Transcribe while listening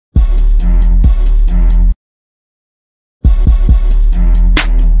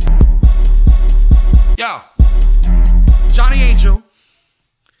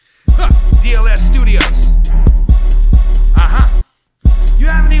studios. You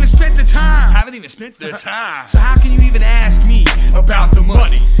haven't even spent the time. So how can you even ask me about the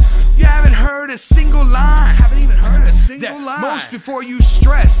money? You haven't heard a single line. Most before you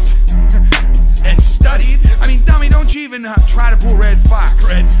stressed and studied. I mean, dummy, don't you even try to pull Red Fox.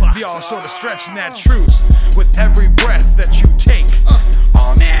 Be all sort of stretching that truth with every breath that you take.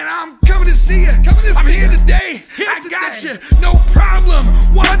 Oh man, I'm coming to see you. I'm here today. I got you. No problem.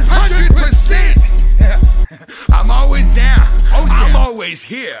 100%. I'm always down. I'm always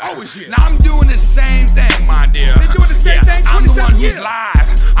here. Now I'm doing the same thing, my dear. They're doing the same thing. I'm the one who's live.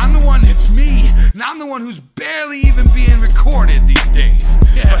 I'm the one that's me. And I'm the one who's barely even being recorded these days.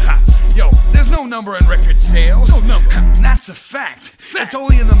 Yo, there's no number in record sales. No number. And that's a fact. It's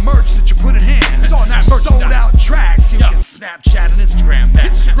only in the merch that you put in hand. It's all that sold out tracks. You can Snapchat and Instagram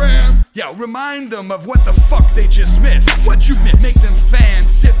that. Yo, remind them of what the fuck they just missed. What you missed. Make them fans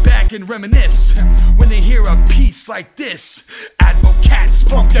sit back and reminisce when they hear a piece like this. Advocates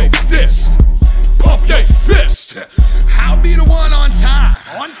pump their fist. Pump their fist. I'll be the one on time.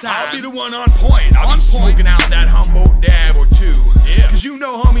 I'll be the one on point. I'll be smoking out that Humboldt dab or two. Cause you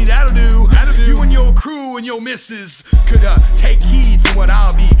know, homie, that'll do. You and your crew and your missus could take heed from what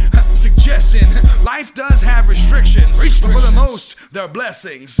I'll be suggesting. Life does have restrictions, but for the most, they're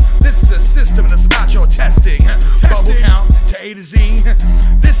blessings. This is a system and it's about your testing. Bubble count to A to Z.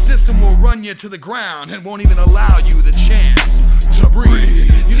 This system will run you to the ground and won't even allow you the chance to breathe.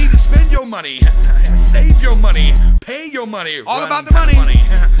 You need to spend your money, save your money, pay your money. All about the money.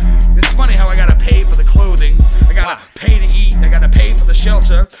 It's funny how I gotta pay for the clothing, I gotta pay to eat, I gotta pay for the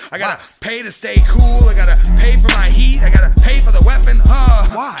shelter, I gotta pay to stay cool, I gotta pay for my heat, I gotta pay for the weapon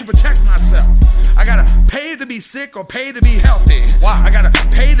to protect myself. I gotta pay to be sick or pay to be healthy. I gotta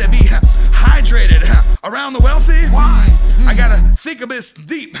pay to be hydrated around the wealthy. I gotta think of this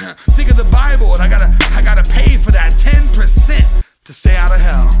deep, think of the Bible, and I gotta pay for that 10% to stay out of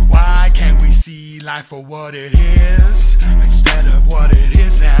hell. Why can't we see life for what it is instead of what it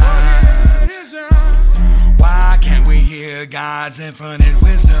isn't? Why can't we hear God's infinite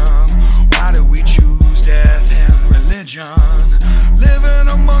wisdom? Why do we choose death and religion? Living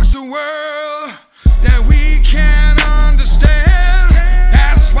amongst the world that we can't understand.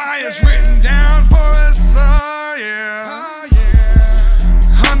 That's why it's written down for us,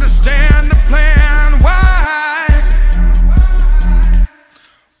 Understand the plan.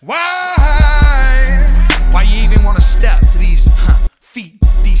 Why you even want to step to these feet,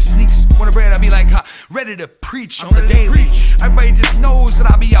 these sneaks? Wanna bread, I be like ready to preach on the daily. Everybody just knows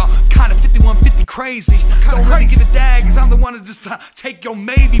that I be all kind of 5150 crazy. Don't really give a dag, cause I'm the one to just take your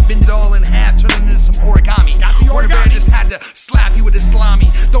maybe, bend it all in half, turn it into some origami. Wonder Bread just had to slap you with his salami.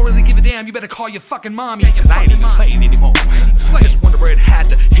 Don't really give a damn, you better call your fucking mommy. Cause I ain't even playing anymore. Just Wonder Bread had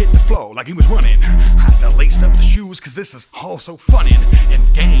to hit the flow like he was running. Had to lace up the shoes cause this is all so fun in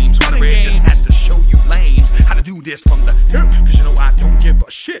games. Wonder Bread just had to show you lames how to do this from the hip. Cause you know I don't give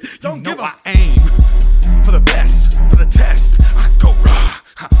a shit. You know I aim for the best, for the test. I go rah,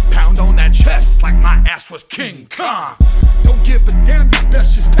 pound on that chest like my ass was King Kong. Don't give a damn, you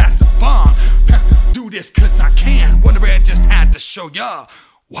best just pass the bomb. Do this cause I can. Wonder Bread just had to show ya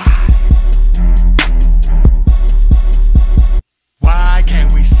why. Why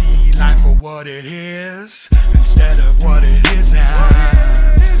can't we see life for what it is instead of what it isn't?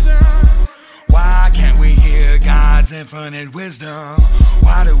 Why can't we hear God's infinite wisdom?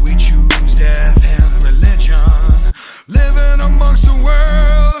 Why do we choose death and religion? Living amongst the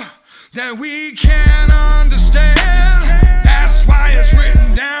world that we can't understand.